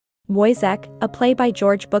Woyzeck, a play by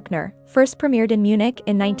Georg Buchner, first premiered in Munich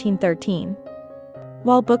in 1913.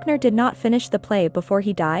 While Buchner did not finish the play before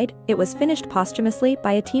he died, it was finished posthumously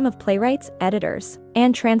by a team of playwrights, editors,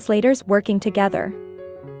 and translators working together.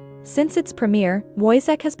 Since its premiere,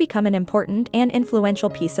 Woyzeck has become an important and influential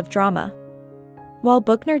piece of drama. While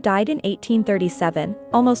Buchner died in 1837,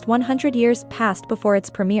 almost 100 years passed before its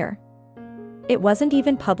premiere. It wasn't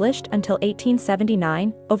even published until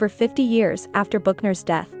 1879, over 50 years after Buchner's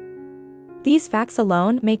death. These facts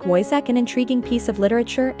alone make Woyzeck an intriguing piece of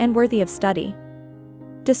literature and worthy of study.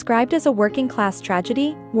 Described as a working-class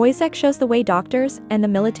tragedy, Woyzeck shows the way doctors and the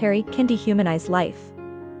military can dehumanize life.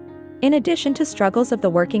 In addition to struggles of the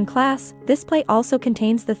working class, this play also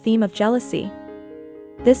contains the theme of jealousy.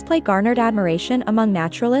 This play garnered admiration among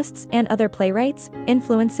naturalists and other playwrights,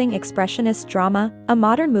 influencing expressionist drama, a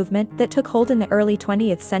modern movement that took hold in the early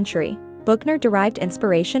 20th century. Buchner derived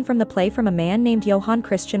inspiration from the play from a man named Johann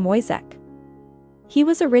Christian Woyzeck. He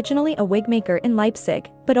was originally a wigmaker in Leipzig,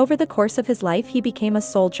 but over the course of his life he became a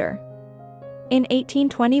soldier. In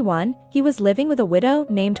 1821, he was living with a widow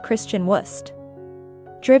named Christian Wust.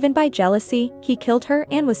 Driven by jealousy, he killed her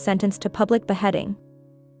and was sentenced to public beheading.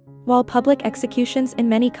 While public executions in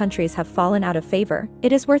many countries have fallen out of favor,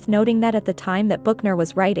 it is worth noting that at the time that Buchner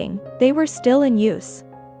was writing, they were still in use.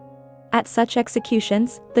 At such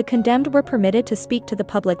executions, the condemned were permitted to speak to the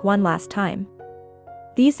public one last time.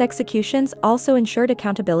 These executions also ensured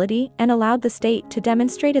accountability and allowed the state to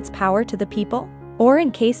demonstrate its power to the people, or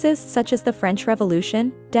in cases such as the French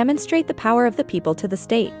Revolution, demonstrate the power of the people to the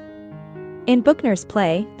state. In Buchner's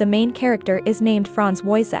play, the main character is named Franz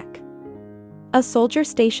Woyzeck. A soldier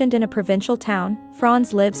stationed in a provincial town,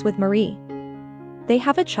 Franz lives with Marie. They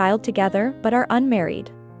have a child together but are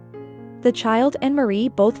unmarried. The child and Marie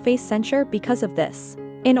both face censure because of this.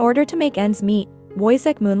 In order to make ends meet,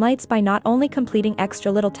 Woyzeck moonlights by not only completing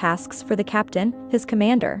extra little tasks for the captain, his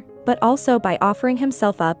commander, but also by offering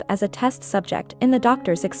himself up as a test subject in the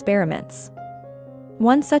doctor's experiments.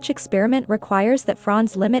 One such experiment requires that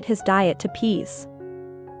Franz limit his diet to peas.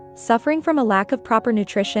 Suffering from a lack of proper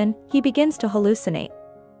nutrition, he begins to hallucinate.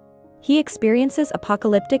 He experiences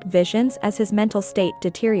apocalyptic visions as his mental state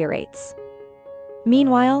deteriorates.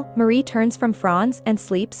 Meanwhile, Marie turns from Franz and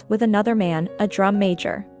sleeps with another man, a drum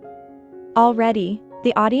major. Already,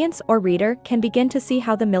 the audience or reader can begin to see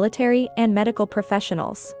how the military and medical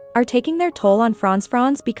professionals are taking their toll on Franz.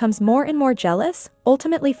 Franz becomes more and more jealous,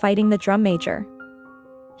 ultimately fighting the drum major.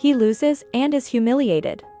 He loses and is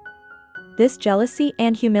humiliated. This jealousy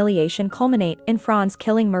and humiliation culminate in Franz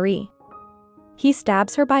killing Marie. He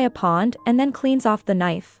stabs her by a pond and then cleans off the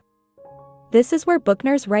knife. This is where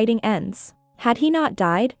Buchner's writing ends. Had he not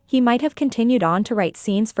died, he might have continued on to write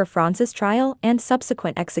scenes for Franz's trial and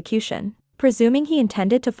subsequent execution, presuming he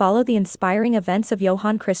intended to follow the inspiring events of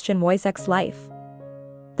Johann Christian Woyzeck's life.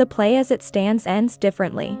 The play as it stands ends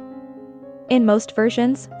differently. In most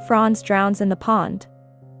versions, Franz drowns in the pond.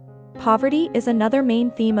 Poverty is another main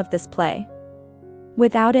theme of this play.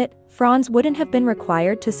 Without it, Franz wouldn't have been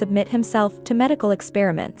required to submit himself to medical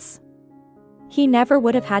experiments. He never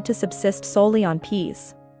would have had to subsist solely on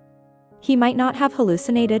peas. He might not have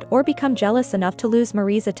hallucinated or become jealous enough to lose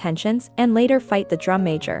Marie's attentions and later fight the drum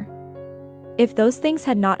major. If those things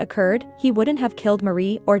had not occurred, he wouldn't have killed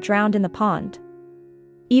Marie or drowned in the pond.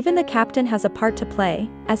 Even the captain has a part to play,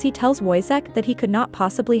 as he tells Woyzeck that he could not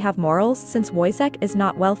possibly have morals since Woyzeck is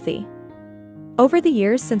not wealthy. Over the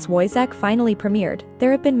years since Woyzeck finally premiered,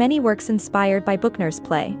 there have been many works inspired by Buchner's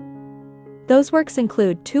play. Those works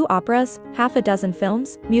include 2 operas, half a dozen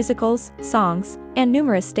films, musicals, songs, and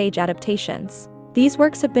numerous stage adaptations. These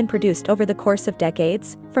works have been produced over the course of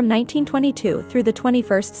decades, from 1922 through the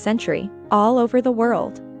 21st century, all over the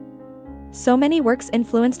world. So many works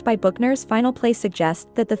influenced by Buchner's final play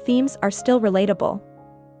suggest that the themes are still relatable.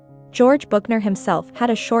 Georg Buchner himself had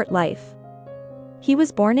a short life. He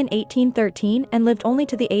was born in 1813 and lived only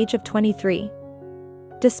to the age of 23.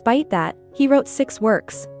 Despite that, he wrote 6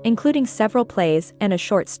 works, including several plays and a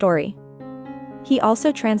short story. He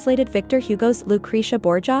also translated Victor Hugo's Lucretia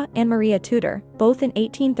Borgia and Maria Tudor, both in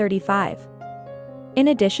 1835. In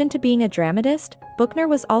addition to being a dramatist, Buchner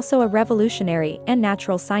was also a revolutionary and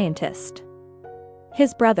natural scientist.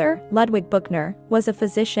 His brother, Ludwig Buchner, was a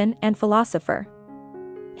physician and philosopher.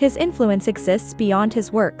 His influence exists beyond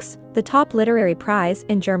his works. The top literary prize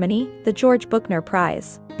in Germany, the Georg Buchner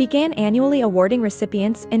Prize, began annually awarding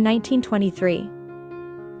recipients in 1923.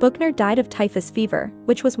 Buchner died of typhus fever,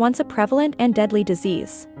 which was once a prevalent and deadly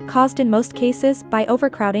disease, caused in most cases by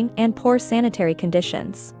overcrowding and poor sanitary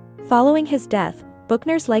conditions. Following his death,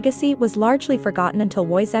 Buchner's legacy was largely forgotten until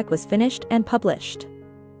Woyzeck was finished and published.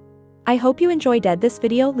 I hope you enjoyed this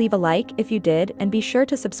video. Leave a like if you did and be sure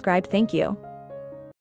to subscribe. Thank you.